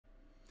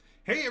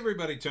Hey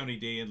everybody, Tony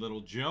D and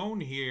Little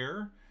Joan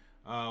here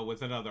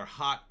with another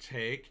hot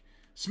take.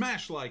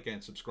 Smash like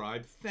and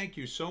subscribe. Thank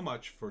you so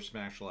much for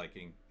smash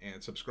liking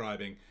and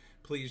subscribing.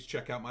 Please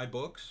check out my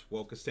books,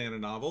 Wokistan, a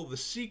Novel, the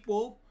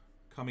sequel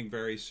coming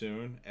very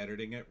soon,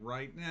 editing it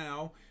right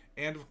now,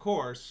 and of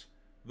course,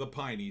 the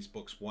Pineys,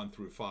 books 1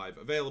 through 5,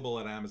 available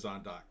at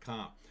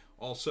Amazon.com.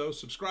 Also,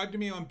 subscribe to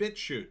me on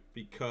BitChute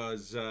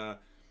because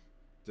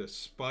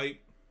despite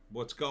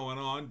what's going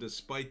on,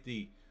 despite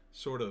the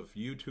sort of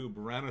YouTube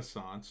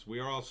renaissance, we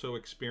are also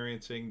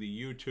experiencing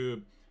the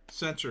YouTube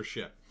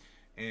censorship.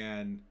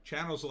 And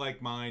channels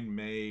like mine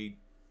may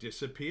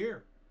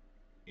disappear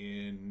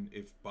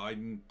if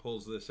Biden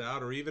pulls this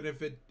out, or even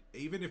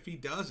if he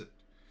doesn't.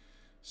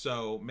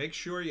 So make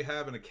sure you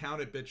have an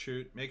account at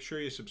BitChute. Make sure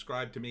you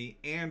subscribe to me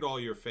and all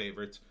your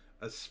favorites,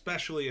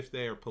 especially if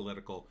they are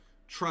political.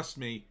 Trust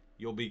me,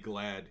 you'll be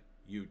glad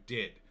you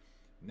did.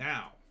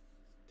 Now,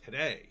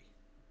 today,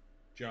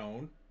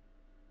 Joan,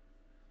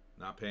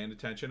 not paying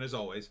attention as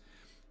always,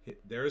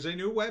 there is a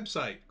new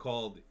website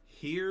called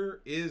Here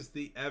is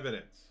the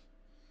Evidence.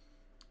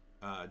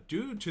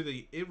 Due to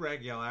the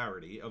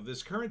irregularity of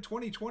this current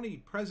 2020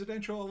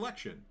 presidential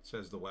election,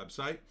 says the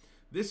website,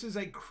 this is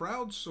a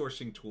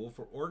crowdsourcing tool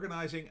for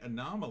organizing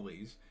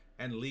anomalies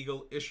and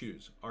legal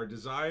issues. Our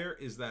desire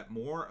is that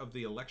more of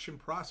the election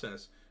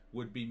process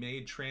would be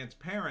made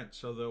transparent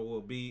so there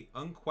will be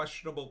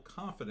unquestionable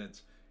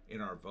confidence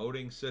in our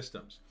voting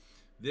systems.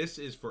 This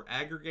is for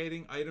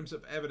aggregating items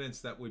of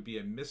evidence that would be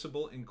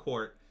admissible in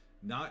court,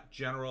 not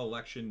general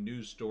election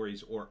news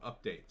stories or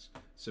updates.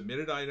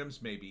 Submitted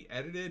items may be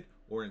edited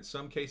or in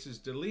some cases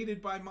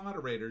deleted by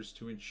moderators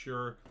to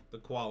ensure the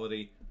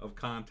quality of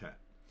content.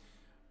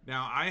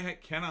 Now, I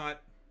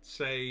cannot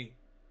say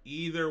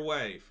either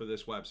way for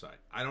this website.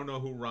 I don't know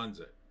who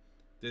runs it.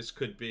 This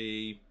could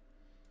be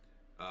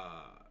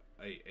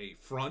a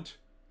front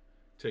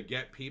to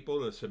get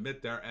people to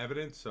submit their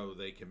evidence so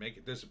they can make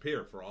it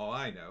disappear, for all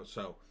I know.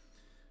 So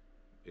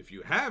if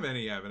you have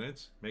any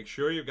evidence, make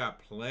sure you've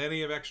got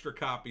plenty of extra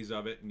copies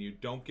of it and you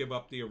don't give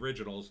up the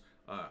originals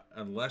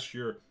unless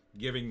you're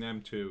giving them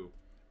to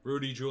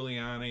Rudy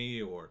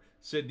Giuliani or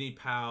Sidney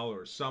Powell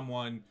or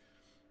someone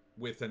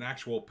with an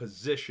actual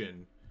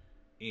position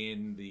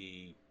in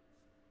the,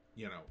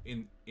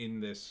 in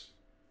this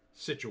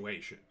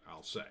situation,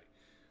 I'll say.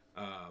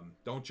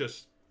 Don't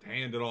just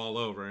hand it all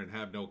over and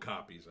have no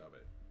copies of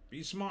it.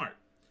 Be smart.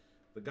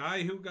 The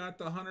guy who got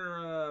the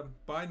Hunter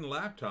Biden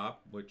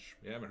laptop, which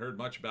we haven't heard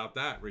much about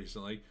that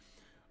recently,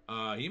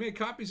 he made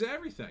copies of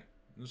everything.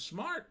 It was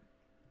smart.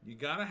 You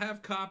got to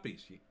have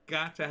copies. You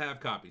got to have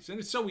copies. And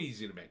it's so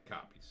easy to make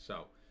copies.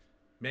 So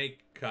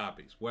make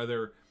copies.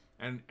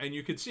 And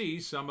you could see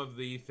some of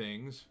the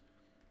things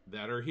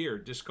that are here.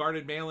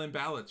 Discarded mail-in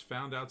ballots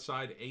found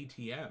outside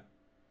ATM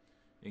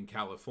in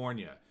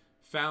California.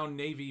 Found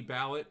Navy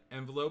ballot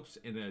envelopes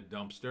in a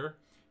dumpster.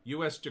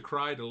 U.S.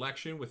 decried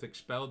election with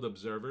expelled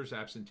observers,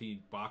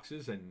 absentee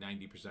boxes, and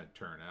 90%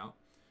 turnout.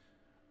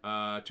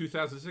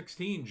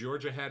 2016,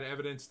 Georgia had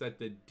evidence that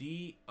the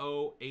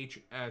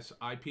DOHS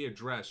IP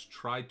address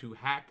tried to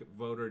hack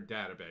voter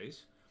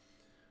database.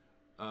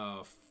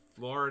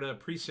 Florida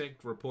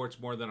precinct reports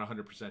more than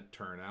 100%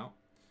 turnout.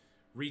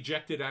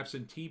 Rejected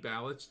absentee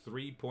ballots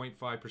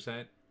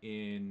 3.5%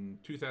 in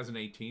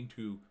 2018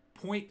 to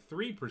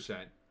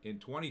 0.3% in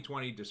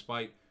 2020,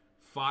 despite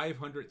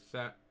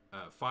 500%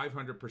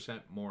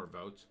 more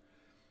votes.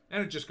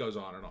 And it just goes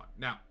on and on.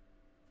 Now,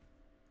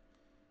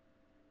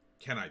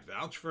 can I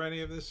vouch for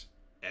any of this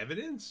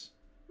evidence?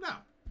 No.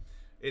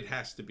 It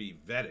has to be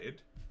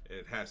vetted.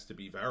 It has to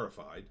be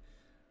verified.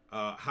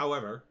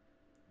 However,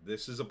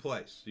 this is a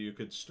place you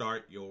could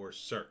start your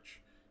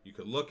search. You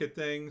could look at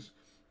things.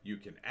 You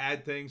can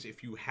add things.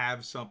 If you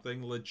have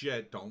something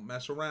legit, don't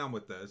mess around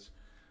with this.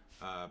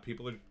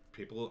 People are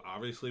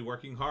obviously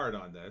working hard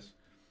on this.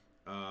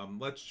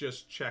 Let's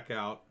just check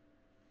out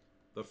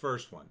the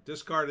first one.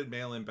 Discarded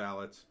mail-in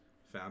ballots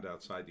found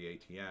outside the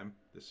ATM.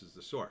 This is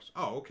the source.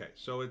 Oh, okay.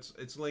 So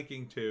it's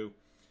linking to,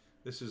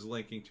 this is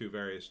linking to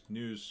various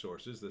news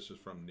sources. This is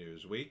from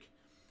Newsweek.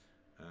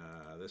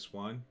 This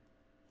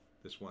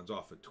one's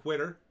off of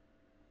Twitter.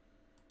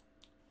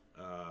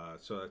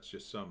 So that's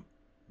just some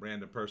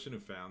random person who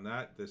found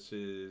that. This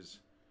is,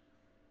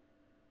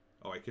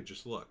 I could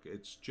just look.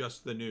 It's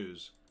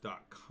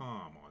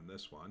justthenews.com on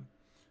this one.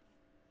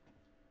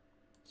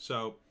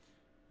 So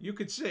you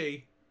could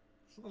see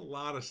there's a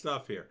lot of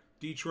stuff here.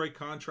 Detroit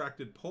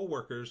contracted poll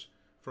workers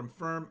from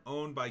firm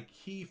owned by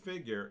key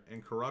figure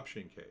in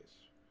corruption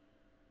case.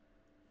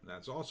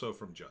 That's also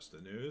from Just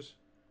the News.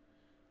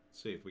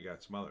 Let's see if we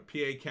got some other.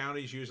 PA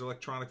counties use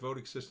electronic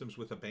voting systems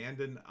with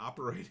abandoned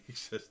operating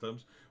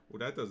systems. Well,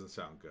 that doesn't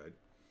sound good.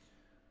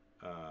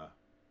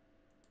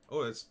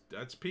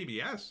 That's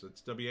PBS.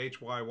 It's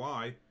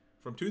WHYY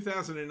from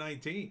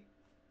 2019.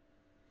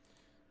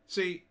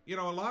 See, a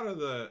lot of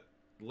the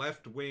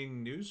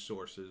left-wing news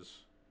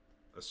sources,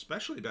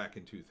 especially back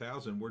in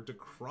 2000, were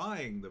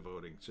decrying the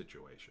voting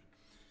situation.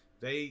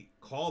 They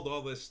called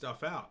all this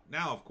stuff out.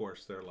 Now, of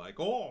course, they're like,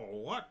 oh,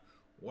 what?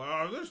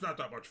 Well, there's not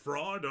that much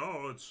fraud.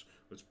 Oh,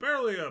 it's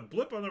barely a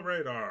blip on the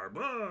radar.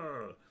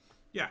 Blah.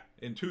 Yeah,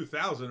 in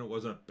 2000, it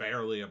wasn't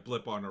barely a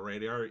blip on the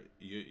radar.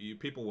 You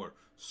people were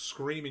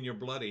screaming your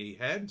bloody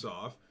heads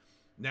off.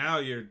 Now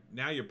you're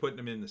putting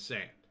them in the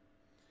sand.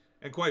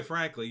 And quite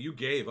frankly, you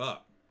gave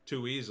up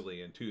too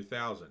easily in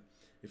 2000.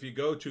 If you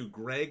go to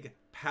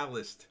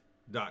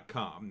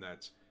gregpalast.com,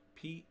 that's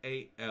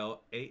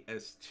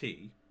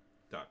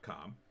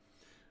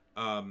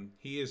PALAST.com,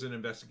 he is an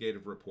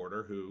investigative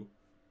reporter who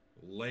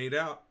laid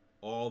out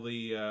all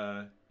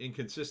the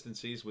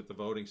inconsistencies with the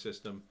voting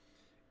system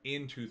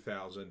in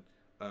 2000,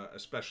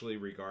 especially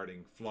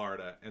regarding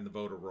Florida and the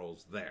voter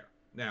rolls there.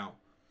 Now,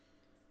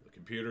 the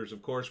computers,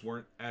 of course,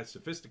 weren't as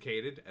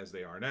sophisticated as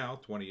they are now,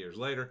 20 years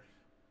later,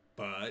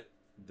 but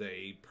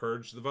they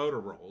purged the voter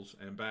rolls,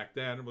 and back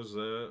then it was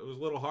a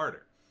little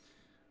harder.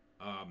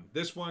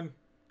 This one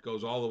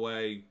goes all the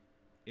way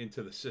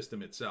into the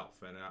system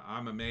itself, and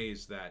I'm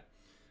amazed that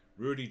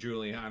Rudy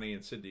Giuliani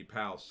and Sidney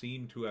Powell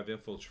seem to have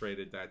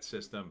infiltrated that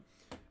system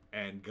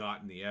and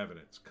gotten the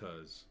evidence,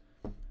 because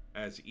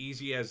as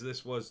easy as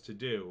this was to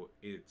do,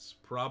 it's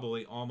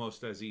probably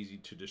almost as easy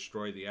to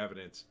destroy the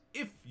evidence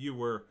if you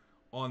were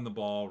on the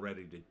ball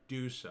ready to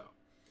do so.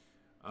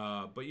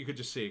 But you could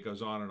just see it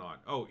goes on and on.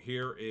 Oh,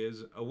 here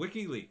is a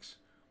Wikileaks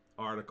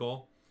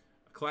article,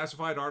 a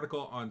classified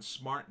article on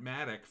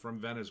Smartmatic from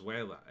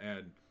Venezuela.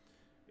 And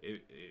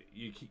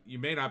you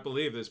may not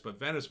believe this, but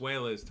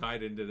Venezuela is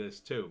tied into this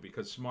too,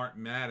 because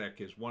Smartmatic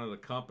is one of the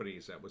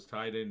companies that was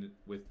tied in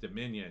with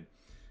Dominion.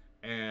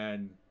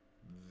 And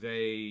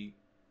they,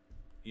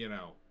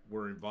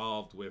 were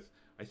involved with,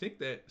 I think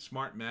that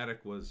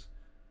Smartmatic was,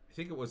 I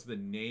think it was the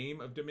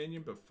name of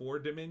Dominion before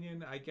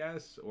Dominion, I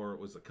guess, or it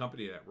was the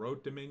company that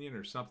wrote Dominion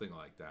or something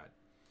like that.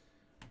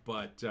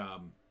 But,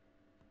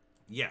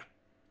 yeah.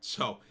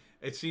 So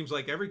it seems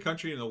like every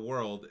country in the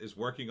world is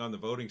working on the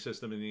voting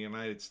system in the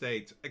United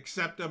States,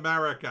 except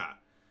America.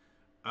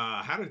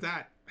 How did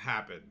that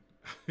happen?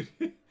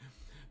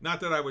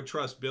 Not that I would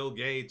trust Bill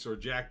Gates or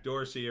Jack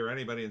Dorsey or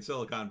anybody in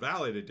Silicon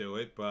Valley to do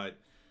it, but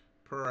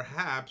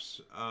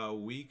perhaps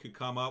we could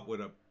come up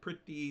with a pretty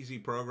easy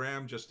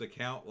program just to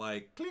count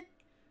like click,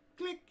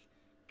 click,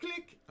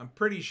 click. I'm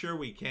pretty sure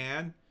we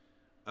can.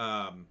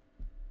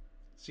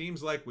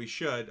 Seems like we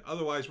should.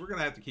 Otherwise, we're going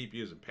to have to keep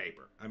using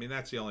paper. I mean,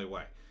 that's the only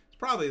way. It's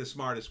probably the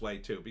smartest way,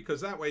 too, because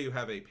that way you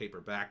have a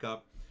paper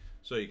backup.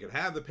 So you could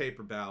have the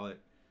paper ballot.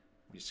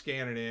 You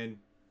scan it in.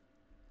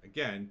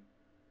 Again,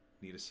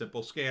 need a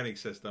simple scanning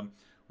system.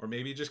 Or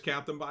maybe just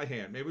count them by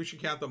hand. Maybe we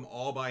should count them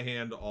all by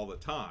hand all the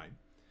time.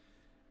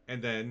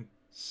 And then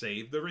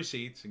save the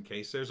receipts in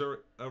case there's a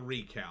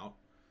recount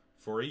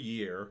for a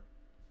year,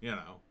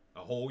 a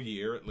whole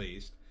year at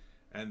least,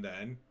 and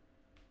then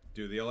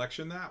do the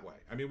election that way.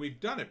 I mean, we've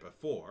done it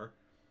before.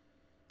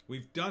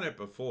 We've done it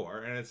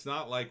before, and it's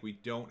not like we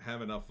don't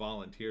have enough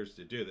volunteers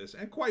to do this.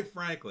 And quite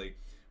frankly,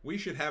 we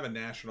should have a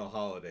national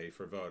holiday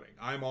for voting.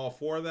 I'm all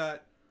for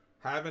that.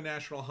 Have a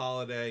national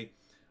holiday.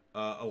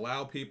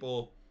 Allow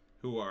people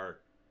who are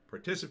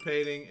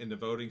participating in the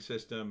voting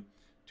system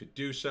to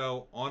do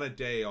so on a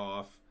day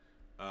off.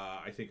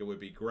 I think it would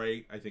be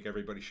great. I think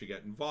everybody should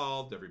get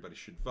involved. Everybody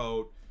should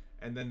vote.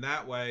 And then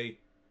that way,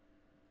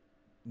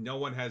 no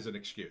one has an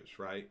excuse,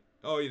 right?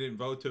 Oh, you didn't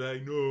vote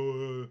today?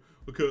 No,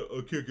 I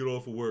can't get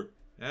off of work.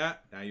 Now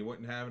you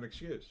wouldn't have an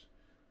excuse.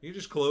 You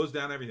just close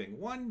down everything.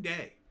 One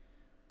day.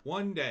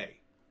 One day.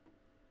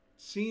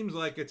 Seems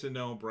like it's a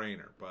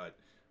no-brainer, but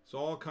it's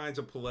all kinds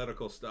of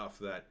political stuff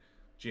that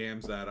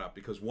jams that up,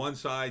 because one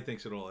side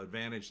thinks it'll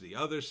advantage the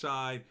other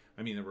side.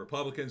 I mean, the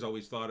Republicans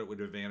always thought it would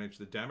advantage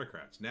the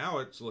Democrats. Now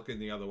it's looking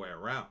the other way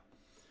around.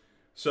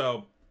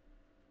 So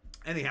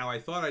anyhow, I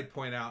thought I'd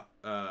point out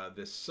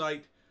this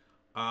site.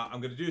 I'm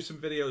going to do some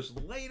videos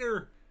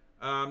later.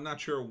 I'm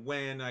not sure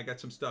when. I got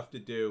some stuff to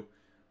do.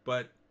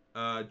 But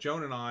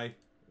Joan and I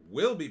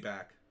will be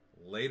back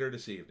later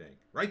this evening.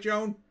 Right,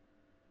 Joan?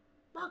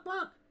 Bark,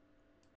 bark.